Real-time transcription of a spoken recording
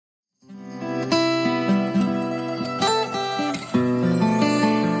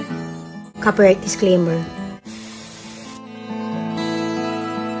Copyright disclaimer.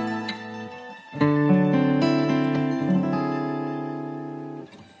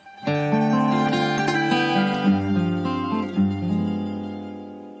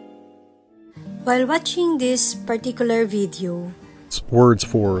 While watching this particular video, words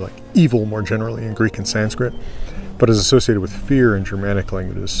for like evil more generally in Greek and Sanskrit, but is associated with fear in Germanic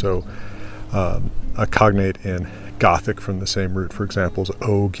languages. So a cognate in Gothic from the same root, for example, is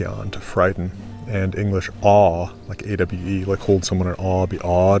ogyan, to frighten, and English awe, like awe, like hold someone in awe, be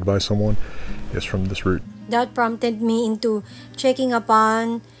awed by someone, is from this root. that prompted me into checking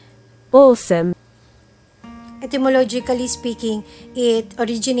upon awesome. Etymologically speaking, it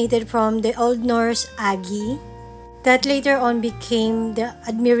originated from the Old Norse agi, that later on became the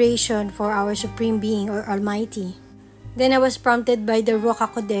admiration for our Supreme Being or Almighty. Then I was prompted by the Ruach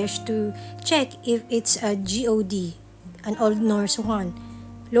HaKodesh to check if it's a God, an Old Norse one.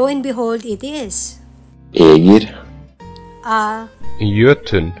 Lo and behold, it is. Ægir.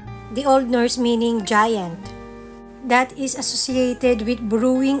 Jötun. The Old Norse meaning giant. That is associated with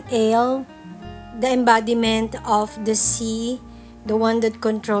brewing ale, the embodiment of the sea, the one that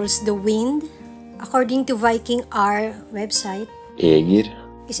controls the wind. According to Viking R website, Ægir.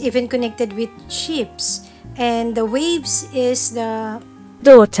 is even connected with ships, and the waves is the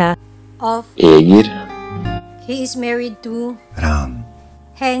Daughter of Ægir. he is married to, Ram.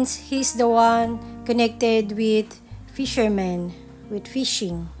 hence he's the one connected with fishermen, with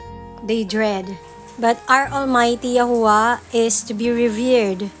fishing. They dread. But our Almighty Yahuwah is to be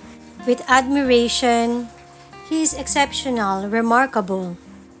revered with admiration. He is exceptional, remarkable.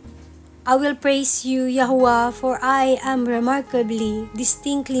 I will praise you, Yahuwah, for I am remarkably,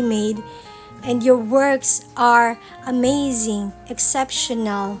 distinctly made, and your works are amazing,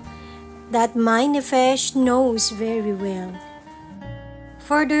 exceptional, that my nefesh knows very well.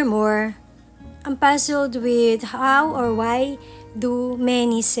 Furthermore, I'm puzzled with how or why do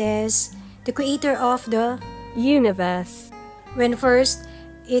many says the creator of the universe. when first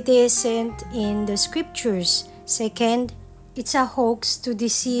it isn't in the scriptures, second, it's a hoax to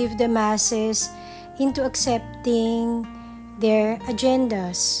deceive the masses into accepting their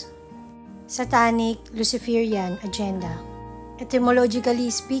agendas. Satanic Luciferian agenda. Etymologically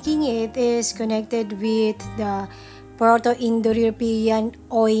speaking, it is connected with the Proto-Indo-European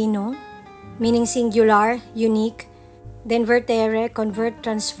oino, meaning singular, unique, then vertere, convert,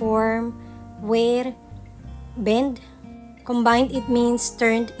 transform, wear, bend. Combined, it means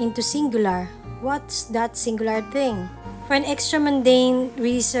turned into singular. What's that singular thing? For an extra mundane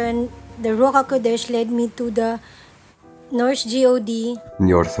reason, the Ruach HaKodesh led me to the Norse God.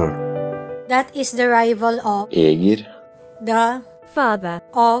 Nerþus. That is the rival of Ægir. the Father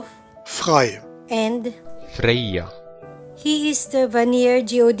of Frei. and Freyja. he is the Vanir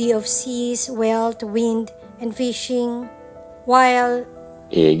God of seas, wealth, wind, and fishing, while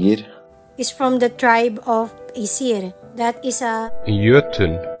Ægir. is from the tribe of Seiðr. That is a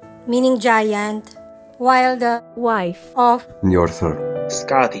Jötun. meaning giant, while the wife of Nerþus.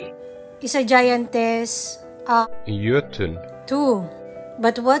 Skadi. is a giantess Jötun. too.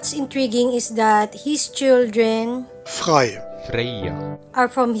 But what's intriguing is that his children Frei. Freyja. are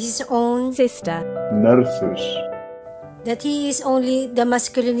from his own, sister Nerþus. that he is only the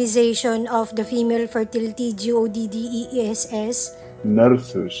masculinization of the female fertility Goddes,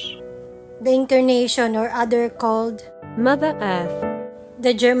 Nerþus. the incarnation or other called Mother Earth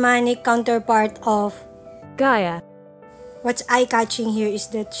the Germanic counterpart of. Gaia What's eye-catching here is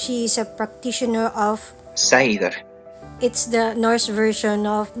that she is a practitioner of, Seiðr. it's the Norse version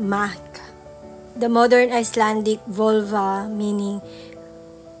of Mak, the modern Icelandic Volva, meaning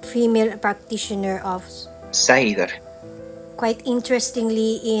female practitioner of. Seiðr. Quite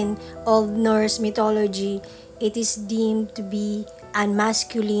interestingly, in Old Norse mythology, it is deemed to be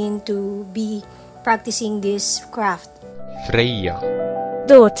unmasculine to be practicing this craft Freyja.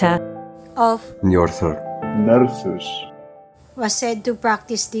 daughter of, Nerþus. Nerþus. was said to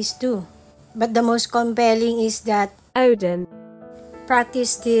practice this too. But the most compelling is that Odin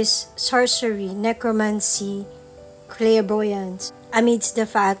practice this sorcery, necromancy, clairvoyance, amidst the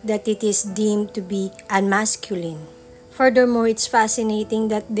fact that it is deemed to be unmasculine. Furthermore, it's fascinating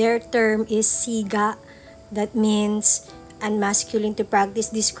that their term is siga, that means unmasculine to practice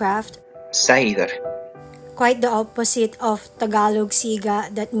this craft. Seiðr. Quite the opposite of Tagalog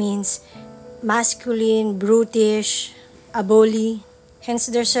siga, that means masculine, brutish, aboli. Hence,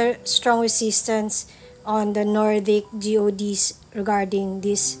 there's a strong resistance on the Nordic gods regarding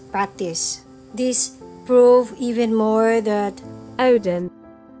this practice. This prove even more that Odin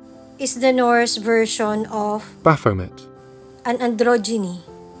is the Norse version of Baphomet. an androgyny.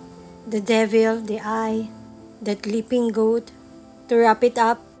 the devil, the eye, that leaping goat. To wrap it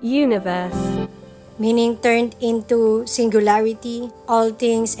up, universe, meaning turned into singularity, all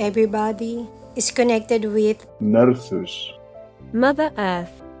things, everybody, is connected with Nerþus. Mother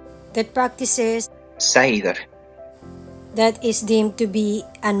Earth, that practices Seiðr, that is deemed to be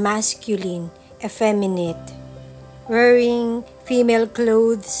unmasculine, effeminate, wearing female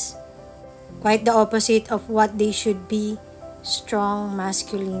clothes, quite the opposite of what they should be, strong,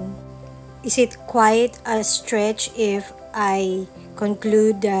 masculine. Is it quite a stretch if I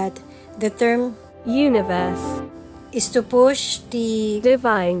conclude that the term universe, is to push the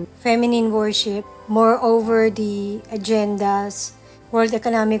divine, feminine worship more over the agendas, World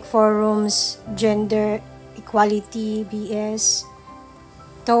Economic Forum's gender equality BS,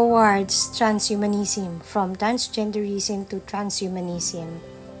 towards transhumanism, from transgenderism to transhumanism,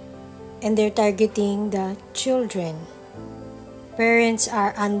 and they're targeting the children. Parents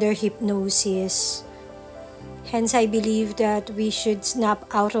are under hypnosis. Hence, I believe that we should snap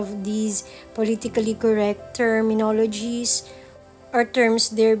out of these politically correct terminologies or terms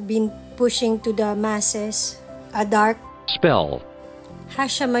they've been pushing to the masses. A dark spell,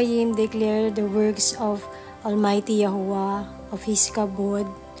 Hashamayim declare the works of Almighty Yahuwah, of His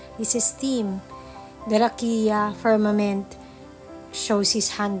kabod, His esteem. The Rakia firmament shows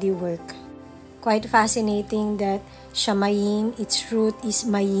His handiwork. Quite fascinating that Shamayim, its root is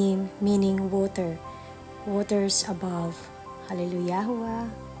Mayim, meaning water. Waters above. Hallelujah.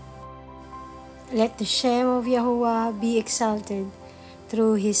 Let the Shem of Yahuwah be exalted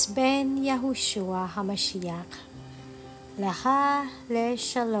through His Ben Yahushua HaMashiach. Lacha le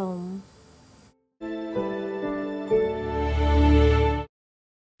Shalom.